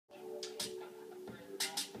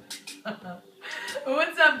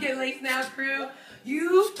What's up, Get Laced Now crew?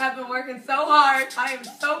 You have been working so hard. I am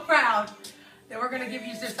so proud that we're going to give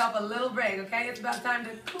yourself a little break, okay? It's about time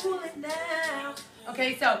to cool it down.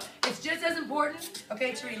 Okay, so it's just as important,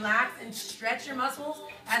 okay, to relax and stretch your muscles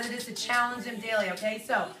as it is to challenge them daily, okay?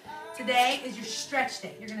 So today is your stretch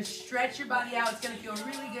day. You're going to stretch your body out. It's going to feel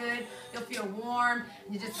really good. You'll feel warm.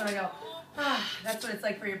 And you're just going to go, that's what it's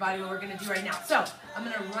like for your body, what we're going to do right now. So I'm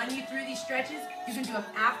going to run you through these stretches. You can do them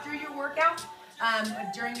after your workout,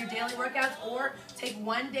 during your daily workouts, or take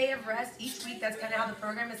 1 day of rest each week. That's kind of how the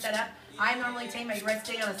program is set up. I normally take my rest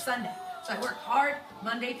day on a Sunday. So I work hard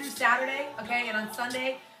Monday through Saturday, okay? And on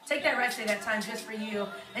Sunday, take that rest day, that time just for you,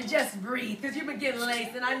 and just breathe, because you've been getting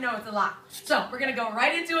laced, and I know it's a lot. So we're going to go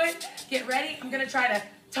right into it. Get ready. I'm going to try to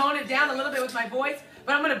tone it down a little bit with my voice,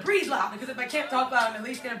 but I'm going to breathe loud, because if I can't talk loud, I'm at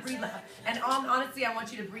least going to breathe loud. And honestly, I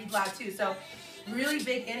want you to breathe loud too. So really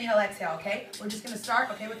big inhale, exhale, okay? We're just going to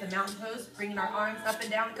start, okay, with the mountain pose, bringing our arms up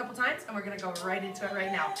and down a couple times, and we're going to go right into it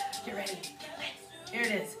right now. Get ready. Here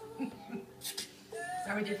it is.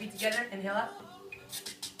 Start with your feet together. Inhale up.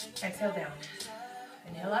 Exhale down.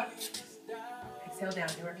 Inhale up. Exhale down.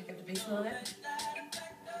 You want to pick up the pace a little bit?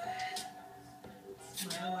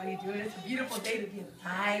 Smile while you do it. It's a beautiful day to be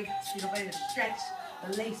alive. It's a beautiful day to stretch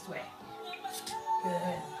the laced way.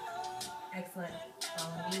 Good. Excellent.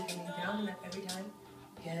 Follow me. Bringing down the neck every time.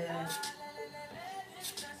 Good.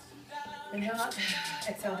 Inhale up.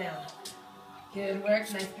 Exhale down. Good work.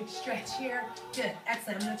 Nice big stretch here. Good.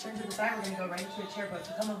 Excellent. I'm going to turn to the side. We're going to go right into a chair pose.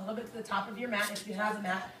 So come a little bit to the top of your mat if you have a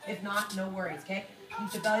mat. If not, no worries, okay?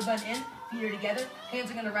 Keep the belly button in. Feet are together. Hands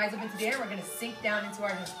are going to rise up into the air. We're going to sink down into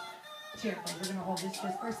our chair pose. We're going to hold this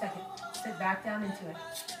just for a second. Sit back down into it.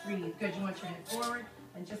 Breathe. Good. You want your head forward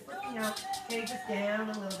and just looking out. Take this down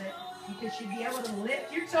a little bit. You should be able to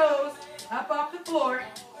lift your toes up off the floor.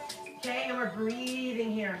 Okay, and we're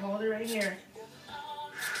breathing here. Hold it right here.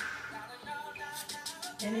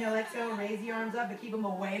 Inhale, exhale, raise the arms up, but keep them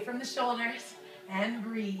away from the shoulders, and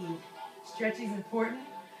breathe. Stretching is important.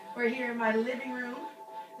 We're here in my living room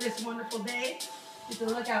this wonderful day. Get to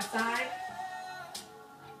look outside.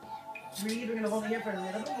 Breathe. We're going to hold it here for a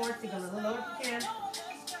little bit more. Take a little lower if you can.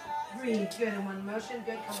 Breathe. Good. In one motion.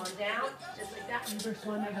 Good. Come on down. Just like that. Reverse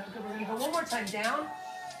one. We're going to go one more time down.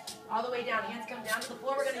 All the way down. Hands come down to the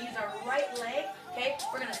floor. We're going to use our right leg. Okay.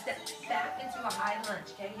 We're going to step back into a high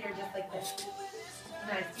lunge. Okay. Here, just like this.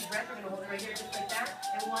 Nice deep breath. We're going to hold it right here just like that.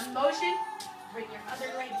 In one motion, bring your other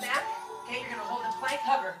leg back. Okay, you're going to hold a plank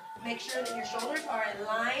hover. Make sure that your shoulders are in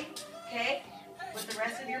line, okay, with the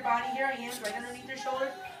rest of your body here. Hands right underneath your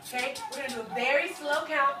shoulders. Okay, we're going to do a very slow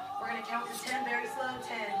count. We're going to count to 10 very slow.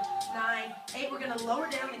 10, 9, 8. We're going to lower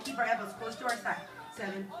down and keep our elbows close to our side.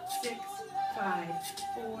 7, 6, 5,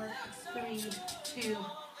 4, 3, 2,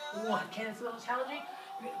 1. Okay, it's a little challenging.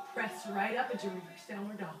 You're going to press right up into reverse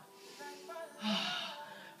downward dog.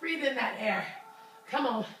 Breathe in that air. Come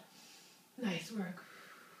on. Nice work.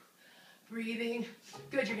 Breathing.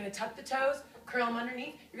 Good. You're going to tuck the toes, curl them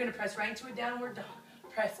underneath. You're going to press right into a downward dog.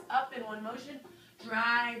 Press up in one motion.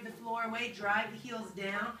 Drive the floor away. Drive the heels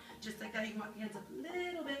down. Just like that. You can walk your hands up a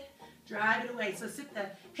little bit. Drive it away. So sit the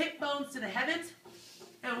hip bones to the heavens.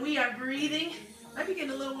 And we are breathing. Might be getting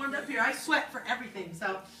a little warmed up here. I sweat for everything.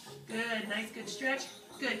 So good. Nice, good stretch.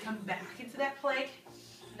 Good. Come back into that plank.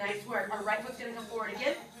 Nice work. Our right foot's going to come forward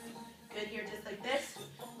again. Good here, just like this.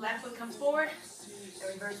 Left foot comes forward.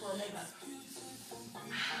 And reverse one leg up.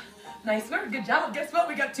 Nice work. Good job. Guess what?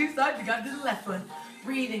 We got two sides. We got to do the left one.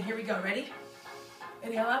 Breathing. Here we go. Ready?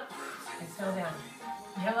 Inhale up. Exhale down.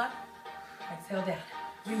 Inhale up. Exhale down.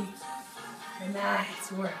 Breathe.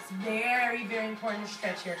 Nice work. It's very, very important to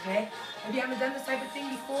stretch here, okay? If you haven't done this type of thing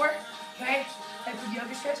before, okay, type of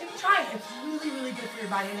yoga stretching, try it. It's really, really good for your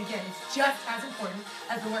body. And again, it's just as important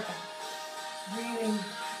as the workout. Breathing.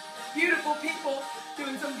 Beautiful people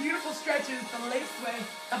doing some beautiful stretches the laced way.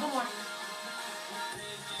 Couple more.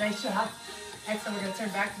 Nice job. Excellent. We're going to turn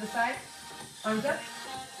back to the side. Arms up.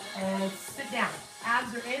 And sit down.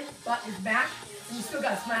 Abs are in. Butt is back. And you still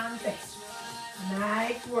got a smile on your face.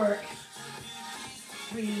 Nice work.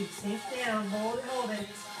 Breathe. Sink down. Hold it, hold it.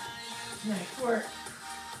 Nice work.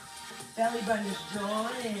 Belly button is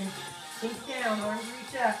drawn in. Sink down. Arms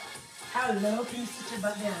reach up. How low can you sit your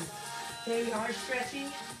butt down? Okay, we are stretching.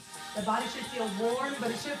 The body should feel warm,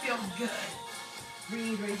 but it should feel good.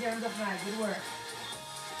 Breathe. Raise your arms up high. Good work.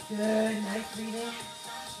 Good. Nice breathing.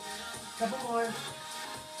 Couple more.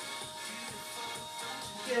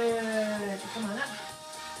 Good. Come on up.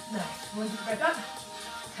 Nice. One deep breath up.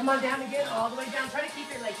 Come on down again, all the way down. Try to keep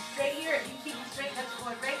your legs straight here. If you can keep them straight, that's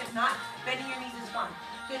going great. If not, bending your knees is fine.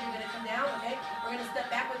 Good. You're going to come down, okay? We're going to step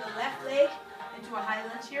back with the left leg and into a high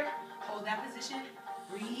lunge here. Hold that position.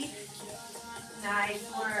 Breathe. Nice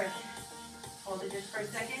work. Hold it just for a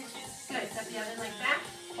second. Good. Step the other leg back.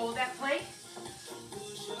 Hold that plank.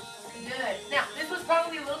 Good. Now, this was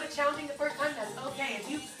probably a little bit challenging the first time. That's okay. If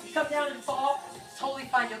you come down and fall, it's totally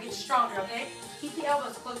fine. You'll get stronger, okay? Keep the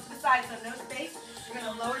elbows close to the side so no space. You're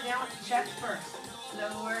going to lower down with the chest first.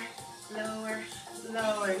 Lower, lower,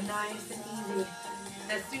 lower. Nice and easy.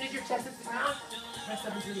 As soon as your chest hits the ground, press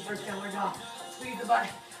up into the first downward dog. Squeeze the butt.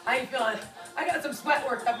 I ain't feeling it. I got some sweat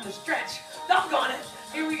work up in the stretch. Doggone it.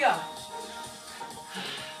 Here we go.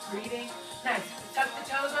 Breathing. Nice. Tuck the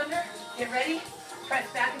toes under. Get ready. Press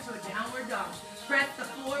back into a downward dog. Press the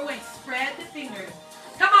floor away. Spread the fingers.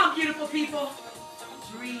 Come on, beautiful people.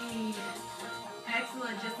 Breathe.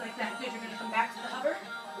 Excellent. Just like that. Good. You're going to come back to the hover.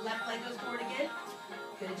 Left leg goes forward again.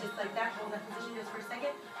 Good. Just like that. Hold that position just for a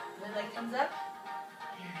second. Other leg comes up.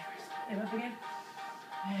 And up again.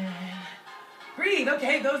 And breathe.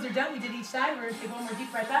 Okay, those are done. We did each side. We're going to take one more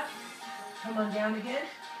deep breath up. Come on down again.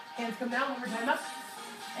 Hands come down. One more time up.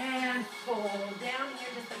 And pull down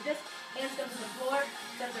here just like this. Hands come to the floor.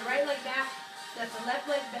 Step the right leg back. Step the left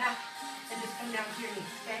leg back. And just come down to your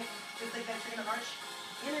knees, okay? Just like that, you're going to arch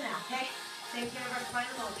in and out, okay? Same thing with our spine,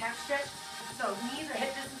 a little calf stretch. So knees are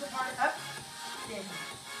hip distance apart. Up, down.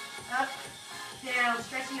 Up, down.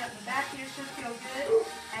 Stretching out the back here should feel good.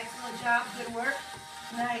 Excellent job. Good work.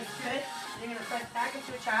 Nice. Good. You're going to press back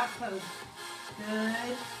into a child's pose.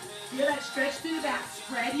 Good. Feel that stretch through the back.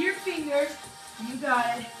 Spread your fingers. You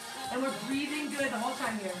got it. And we're breathing good the whole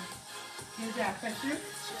time here. Good job. Press through.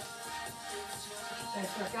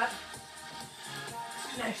 Nice work up.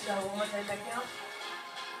 Nice job. One more time back down.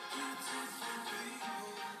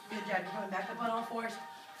 Good job. You're coming back up on all fours.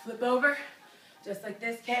 Flip over. Just like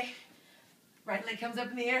this, okay? Right leg comes up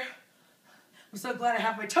in the air. I'm so glad I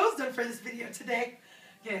have my toes done for this video today.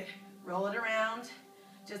 Good. Roll it around.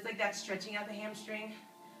 Just like that, stretching out the hamstring.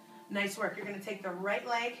 Nice work. You're going to take the right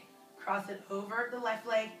leg, cross it over the left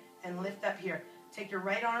leg, and lift up here. Take your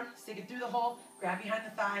right arm, stick it through the hole, grab behind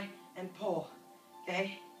the thigh, and pull.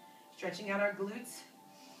 Okay? Stretching out our glutes.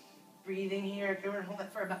 Breathing here. We're going to hold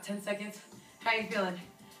that for about 10 seconds. How you feeling?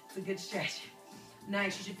 It's a good stretch.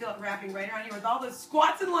 Nice. You should feel it wrapping right around here with all those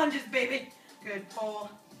squats and lunges, baby. Good.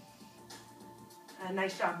 Pull.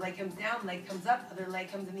 Nice job. Leg comes down, leg comes up, other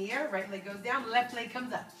leg comes in the air, right leg goes down, left leg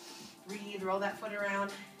comes up. Breathe, roll that foot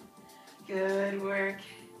around. Good work.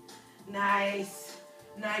 Nice.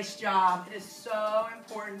 Nice job. It is so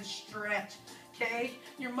important to stretch, okay?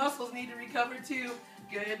 Your muscles need to recover too.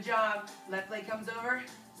 Good job. Left leg comes over.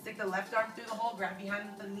 Stick the left arm through the hole, grab behind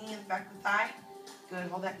the knee and back of the thigh. Good,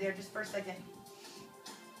 hold that there just for a second.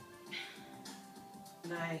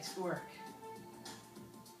 Nice work.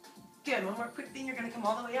 Good, one more quick thing. You're gonna come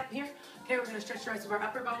all the way up here. Okay, we're gonna stretch the rest of our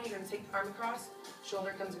upper body. You're gonna take the arm across,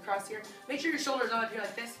 shoulder comes across here. Make sure your shoulder's on up here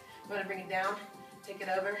like this. You wanna bring it down, take it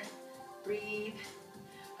over, breathe.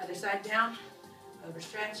 Other side down,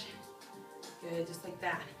 overstretch. Good, just like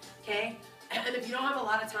that, okay? And if you don't have a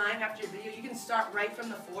lot of time after your video, you can start right from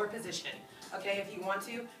the floor position, okay? If you want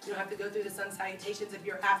to, you don't have to go through the sun salutations. If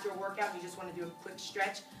you're after a workout and you just want to do a quick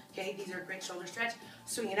stretch, okay? These are a great shoulder stretch.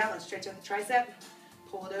 Swing it out, let's stretch out the tricep.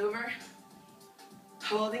 Pull it over.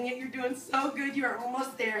 Holding it, you're doing so good. You are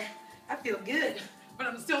almost there. I feel good, but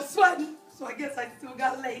I'm still sweating, so I guess I still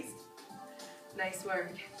got laced. Nice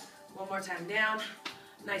work. One more time down.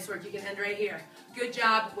 Nice work. You can end right here. Good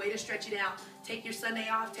job. Way to stretch it out. Take your Sunday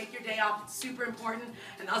off. Take your day off. It's super important.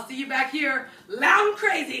 And I'll see you back here loud and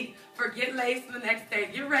crazy for Get Laced the next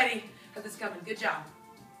day. Get ready because it's coming. Good job.